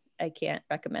really, I can't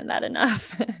recommend that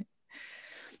enough.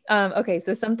 Okay,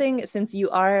 so since you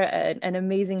are an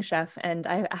amazing chef, and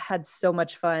I had so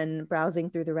much fun browsing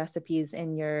through the recipes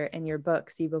in your book,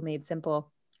 SIBO Made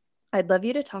Simple, I'd love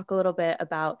you to talk a little bit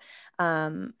about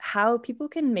how people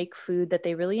can make food that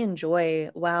they really enjoy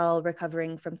while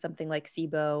recovering from something like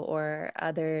SIBO or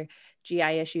other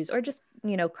GI issues, or just,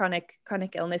 chronic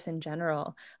illness in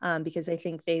general. Because I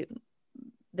think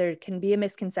there can be a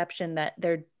misconception that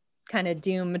they're kind of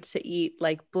doomed to eat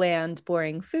like bland,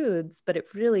 boring foods, but it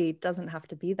really doesn't have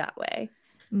to be that way.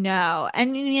 No.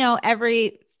 And,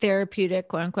 every therapeutic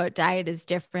quote unquote diet is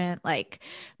different. Like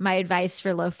my advice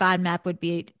for low FODMAP would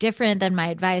be different than my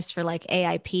advice for like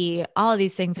AIP. All of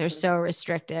these things are so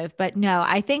restrictive, but no,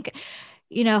 I think,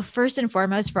 first and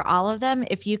foremost for all of them,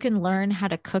 if you can learn how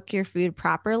to cook your food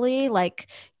properly, like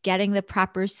getting the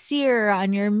proper sear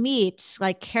on your meat,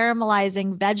 like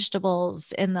caramelizing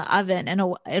vegetables in the oven in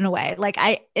a way, like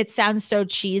it sounds so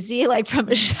cheesy, like from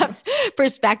a chef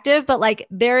perspective, but like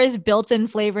there is built-in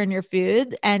flavor in your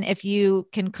food. And if you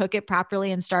can cook it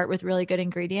properly and start with really good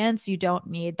ingredients, you don't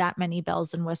need that many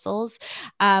bells and whistles.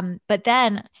 But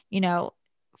then,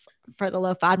 for the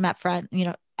low FODMAP front,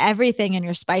 everything in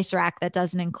your spice rack that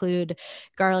doesn't include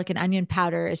garlic and onion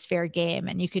powder is fair game.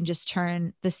 And you can just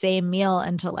turn the same meal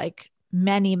into like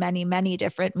many, many, many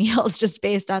different meals just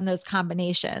based on those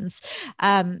combinations.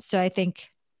 So I think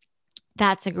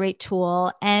that's a great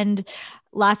tool. And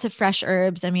lots of fresh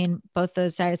herbs. I mean, both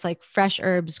those sides, like fresh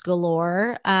herbs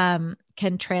galore,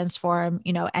 can transform,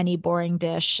 any boring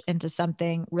dish into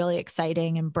something really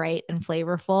exciting and bright and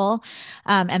flavorful.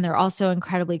 And they're also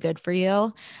incredibly good for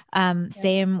you.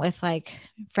 Same with like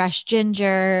fresh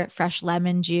ginger, fresh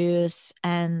lemon juice,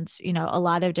 and, a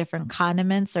lot of different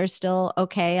condiments are still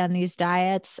okay on these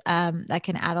diets that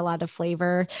can add a lot of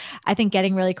flavor. I think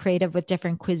getting really creative with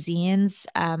different cuisines,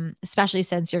 especially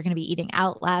since you're going to be eating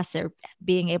out less or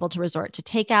being able to resort to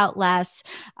takeout less.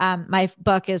 My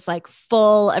book is like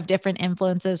full of different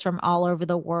influences from all over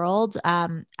the world.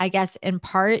 I guess in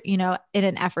part, in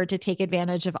an effort to take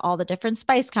advantage of all the different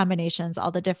spice combinations,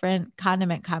 all the different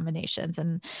condiment combinations.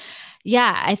 And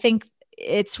I think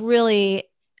it's really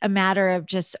a matter of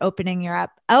just opening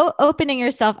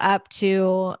yourself up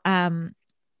to,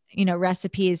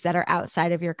 recipes that are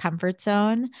outside of your comfort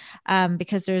zone,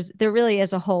 because there really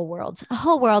is a whole world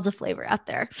of flavor out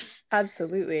there.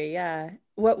 Absolutely. Yeah.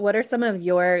 What are some of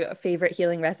your favorite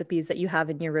healing recipes that you have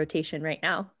in your rotation right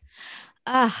now?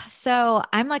 So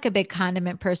I'm like a big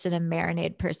condiment person and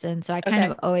marinade person. So I kind Okay.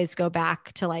 of always go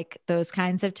back to like those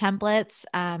kinds of templates.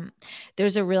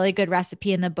 There's a really good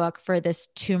recipe in the book for this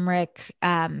turmeric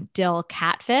dill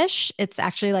catfish. It's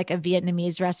actually like a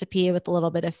Vietnamese recipe with a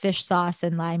little bit of fish sauce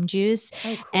and lime juice.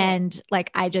 Oh, cool. And like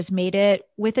I just made it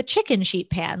with a chicken sheet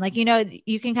pan. Like,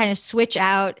 you can kind of switch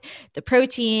out the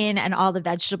protein and all the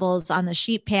vegetables on the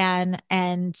sheet pan.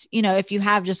 And, if you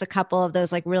have just a couple of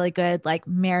those like really good, like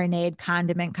marinade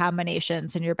condiment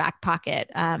combinations in your back pocket,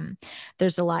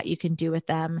 there's a lot you can do with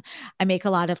them. I make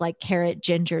a lot of like carrot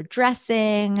ginger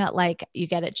dressing, like you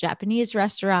get at Japanese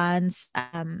restaurants.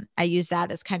 I use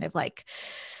that as kind of like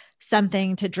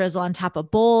something to drizzle on top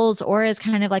of bowls, or as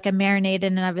kind of like a marinade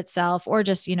in and of itself, or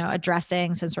just, a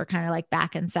dressing, since we're kind of like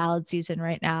back in salad season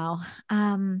right now.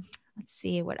 Let's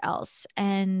see what else.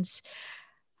 And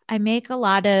I make a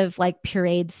lot of like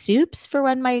pureed soups for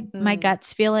when my Mm,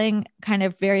 gut's feeling kind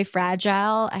of very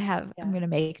fragile. I'm yeah. going to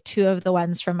make two of the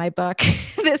ones from my book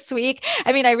this week.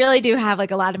 I mean, I really do have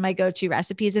like a lot of my go-to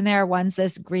recipes in there. One's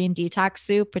this green detox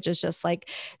soup, which is just like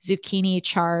zucchini,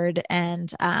 chard,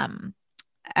 and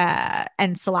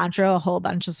cilantro, a whole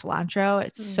bunch of cilantro.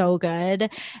 It's Mm. so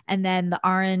good. And then the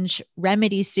orange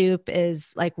remedy soup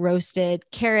is like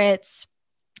roasted carrots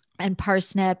and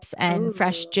parsnips and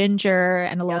fresh Ooh, ginger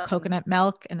and a little yum. coconut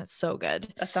milk. And it's so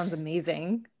good. That sounds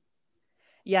amazing.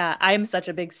 Yeah, I'm such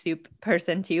a big soup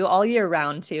person too, all year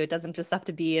round too. It doesn't just have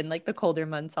to be in like the colder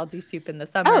months. I'll do soup in the Oh,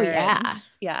 summer and yeah.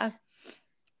 yeah.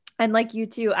 And like you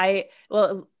too, I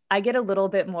get a little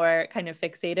bit more kind of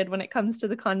fixated when it comes to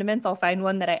the condiments. I'll find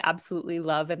one that I absolutely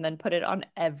love and then put it on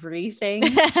everything.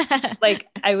 Like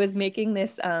I was making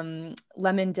this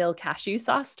lemon dill cashew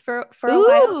sauce for a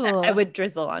while. I Ooh, would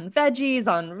drizzle on veggies,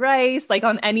 on rice, like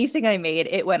on anything I made,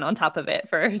 it went on top of it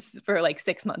for like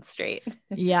 6 months straight.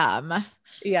 yum.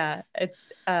 Yeah,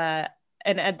 it's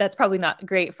and that's probably not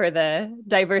great for the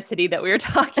diversity that we were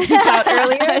talking about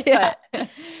earlier, Yeah. but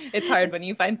it's hard when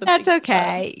you find something That's you love.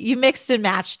 okay. You mixed and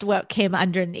matched what came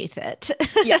underneath it.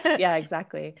 Yeah, yeah,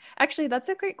 exactly. Actually, that's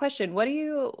a great question.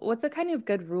 What's a kind of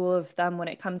good rule of thumb when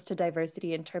it comes to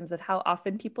diversity in terms of how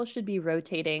often people should be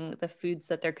rotating the foods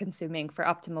that they're consuming for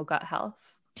optimal gut health?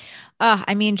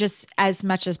 I mean, just as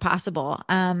much as possible.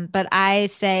 But I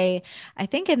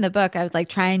think in the book, I would like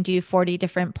try and do 40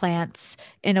 different plants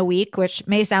in a week, which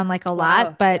may sound like a lot,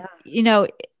 Wow. but Yeah.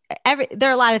 there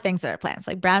are a lot of things that are plants.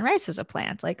 Like brown rice is a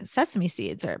plant, like sesame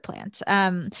seeds are a plant.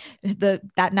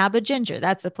 That knob of ginger,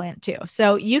 that's a plant too.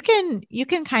 So you can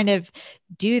kind of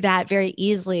do that very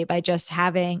easily by just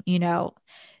having,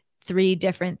 three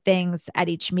different things at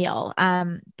each meal.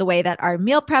 The way that our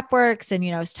meal prep works, and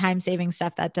time saving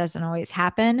stuff, that doesn't always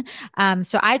happen.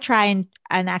 So I try and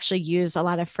actually use a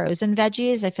lot of frozen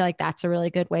veggies. I feel like that's a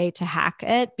really good way to hack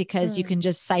it, because you Mm, can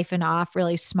just siphon off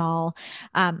really small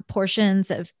portions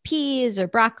of peas or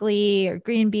broccoli or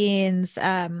green beans,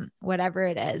 whatever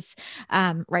it is,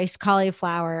 rice,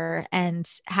 cauliflower, and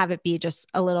have it be just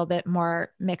a little bit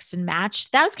more mixed and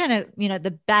matched. That was kind of,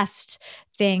 the best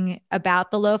thing about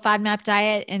the low FODMAP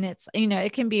diet. And it's,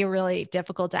 it can be a really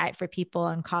difficult diet for people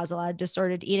and cause a lot of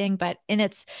disordered eating, but in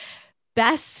its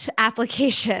best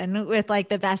application with like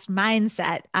the best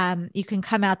mindset, you can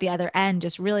come out the other end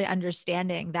just really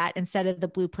understanding that instead of the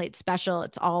blue plate special,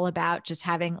 it's all about just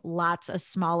having lots of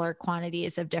smaller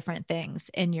quantities of different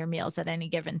things in your meals at any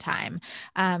given time.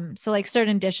 So like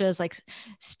certain dishes like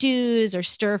stews or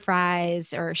stir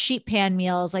fries or sheet pan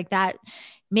meals like that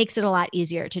makes it a lot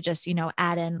easier to just,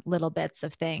 add in little bits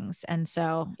of things. And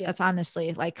so yeah. that's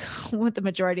honestly like what the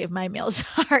majority of my meals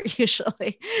are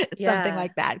usually. It's something Yeah.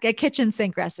 like that, a kitchen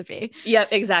sink recipe. Yep,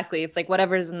 exactly. It's like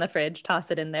whatever's in the fridge,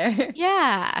 toss it in there.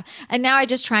 Yeah. And now I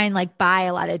just try and like buy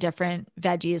a lot of different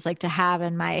veggies like to have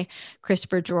in my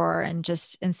crisper drawer. And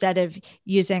just instead of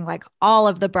using like all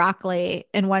of the broccoli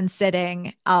in one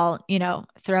sitting, I'll,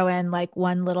 throw in like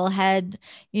one little head,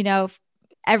 you know,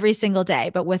 every single day,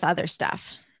 but with other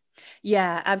stuff.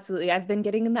 Yeah, absolutely. I've been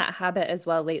getting in that habit as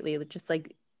well lately, just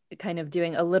like kind of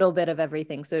doing a little bit of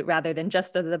everything. So rather than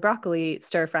just the broccoli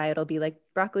stir fry, it'll be like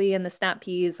broccoli and the snap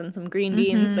peas and some green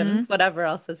beans and Mm-hmm. whatever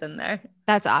else is in there.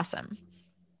 That's awesome.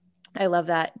 I love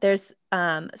that. There's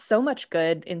so much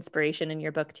good inspiration in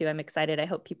your book too. I'm excited. I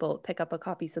hope people pick up a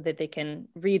copy so that they can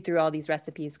read through all these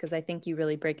recipes, because I think you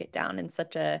really break it down in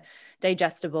such a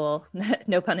digestible,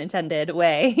 no pun intended,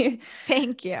 way.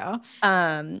 Thank you.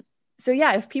 Um, so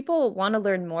yeah, if people want to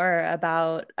learn more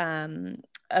about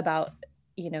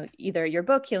either your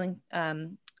book,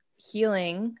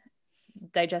 Healing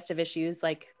Digestive Issues,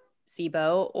 like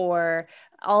SIBO, or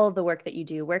all of the work that you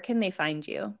do, where can they find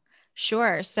you?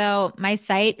 Sure. So my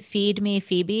site, Feed Me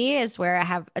Phoebe, is where I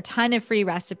have a ton of free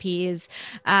recipes,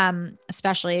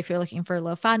 especially if you're looking for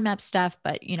low FODMAP stuff,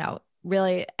 but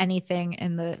really anything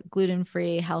in the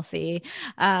gluten-free, healthy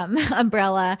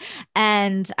umbrella.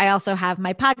 And I also have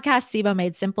my podcast, SIBO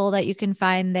Made Simple, that you can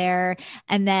find there.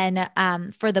 And then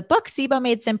for the book, SIBO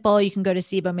Made Simple, you can go to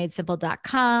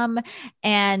SIBOMadeSimple.com.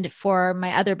 And for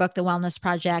my other book, The Wellness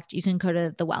Project, you can go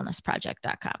to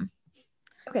TheWellnessProject.com.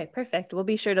 Okay, perfect. We'll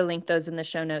be sure to link those in the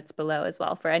show notes below as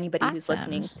well for anybody who's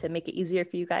listening, to make it easier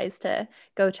for you guys to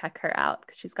go check her out,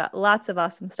 because she's got lots of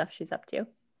awesome stuff she's up to.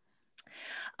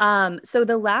 So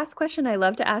the last question I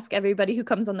love to ask everybody who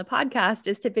comes on the podcast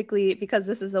is, typically, because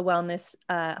this is a wellness,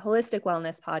 holistic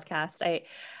wellness podcast,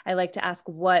 I like to ask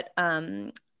what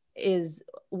is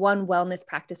one wellness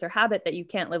practice or habit that you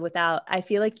can't live without. I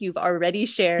feel like you've already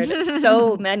shared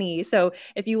so many. So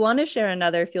if you want to share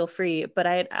another, feel free. But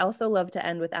I'd also love to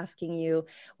end with asking you,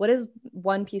 what is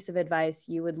one piece of advice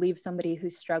you would leave somebody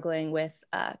who's struggling with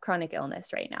chronic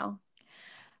illness right now?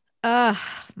 Oh,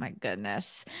 my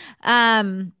goodness.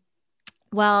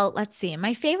 Well, let's see.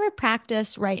 My favorite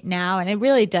practice right now, and it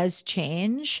really does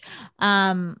change,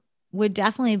 would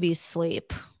definitely be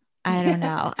sleep. I don't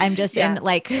know. I'm just in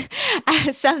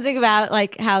something about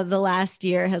like how the last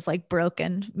year has like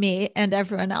broken me and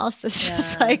everyone else. It's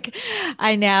just like,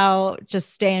 I now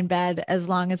just stay in bed as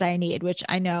long as I need, which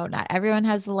I know not everyone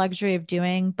has the luxury of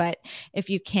doing, but if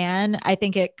you can, I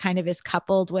think it kind of is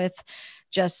coupled with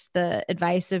just the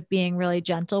advice of being really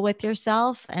gentle with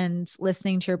yourself and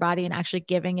listening to your body and actually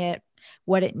giving it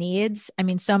what it needs. I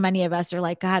mean, so many of us are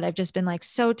like, God, I've just been like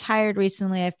so tired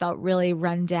recently. I felt really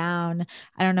run down.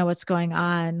 I don't know what's going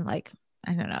on. Like,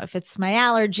 I don't know if it's my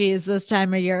allergies this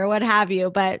time of year or what have you,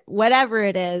 but whatever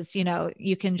it is,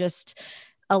 you can just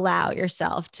allow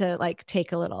yourself to like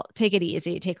take it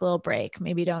easy, take a little break.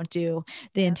 Maybe don't do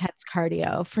the intense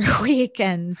cardio for a week,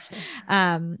 and,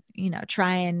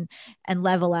 try and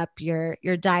level up your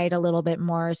diet a little bit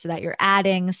more so that you're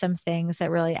adding some things that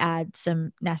really add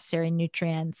some necessary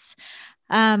nutrients.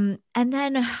 And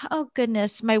then, oh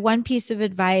goodness, my one piece of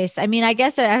advice. I mean, I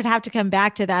guess I would have to come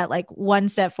back to that, like one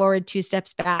step forward, two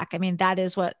steps back. I mean, that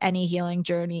is what any healing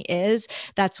journey is.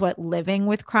 That's what living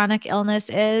with chronic illness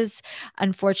is.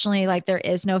 Unfortunately, like there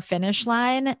is no finish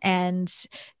line. And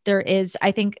there is,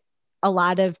 I think, a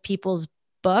lot of people's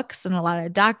books and a lot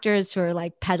of doctors who are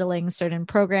like peddling certain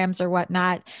programs or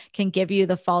whatnot can give you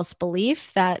the false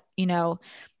belief that,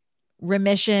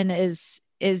 remission is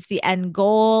the end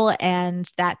goal,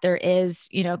 and that there is,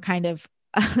 kind of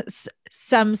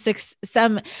some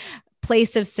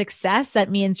place of success that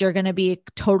means you're going to be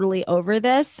totally over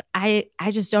this. I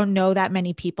just don't know that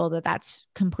many people that that's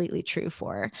completely true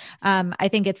for. I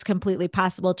think it's completely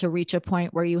possible to reach a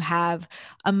point where you have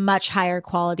a much higher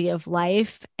quality of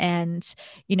life and,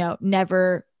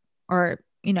 never, or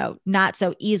not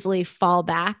so easily fall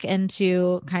back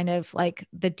into kind of like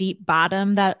the deep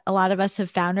bottom that a lot of us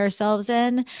have found ourselves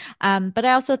in. But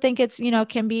I also think it's,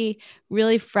 can be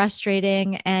really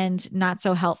frustrating and not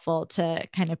so helpful to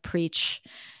kind of preach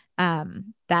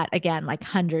that, again, like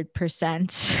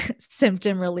 100%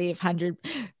 symptom relief,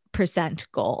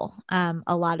 100% goal.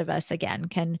 A lot of us, again,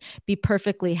 can be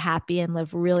perfectly happy and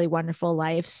live really wonderful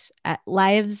lives at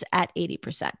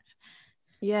 80%.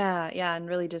 Yeah. And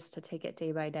really just to take it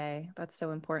day by day. That's so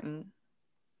important.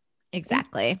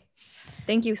 Exactly.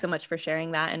 Thank you so much for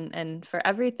sharing that and for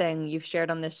everything you've shared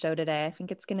on this show today. I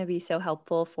think it's going to be so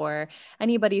helpful for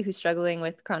anybody who's struggling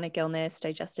with chronic illness,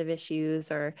 digestive issues,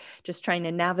 or just trying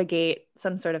to navigate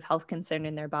some sort of health concern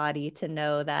in their body, to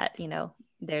know that,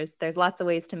 there's lots of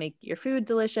ways to make your food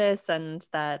delicious, and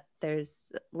that there's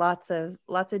lots of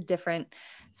different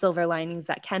silver linings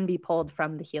that can be pulled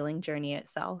from the healing journey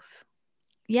itself.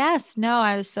 Yes. No,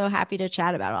 I was so happy to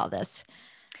chat about all this.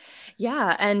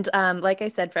 Yeah. And like I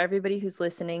said, for everybody who's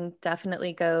listening,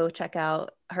 definitely go check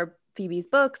out Phoebe's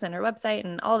books and her website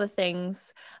and all the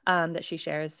things that she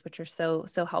shares, which are so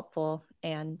helpful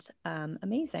and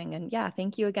amazing. And yeah,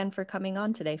 thank you again for coming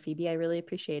on today, Phoebe. I really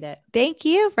appreciate it. Thank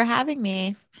you for having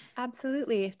me.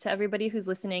 Absolutely. To everybody who's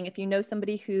listening, if you know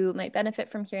somebody who might benefit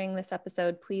from hearing this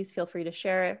episode, please feel free to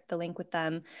share the link with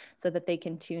them so that they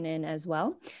can tune in as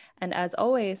well. And as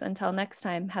always, until next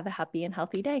time, have a happy and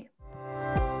healthy day.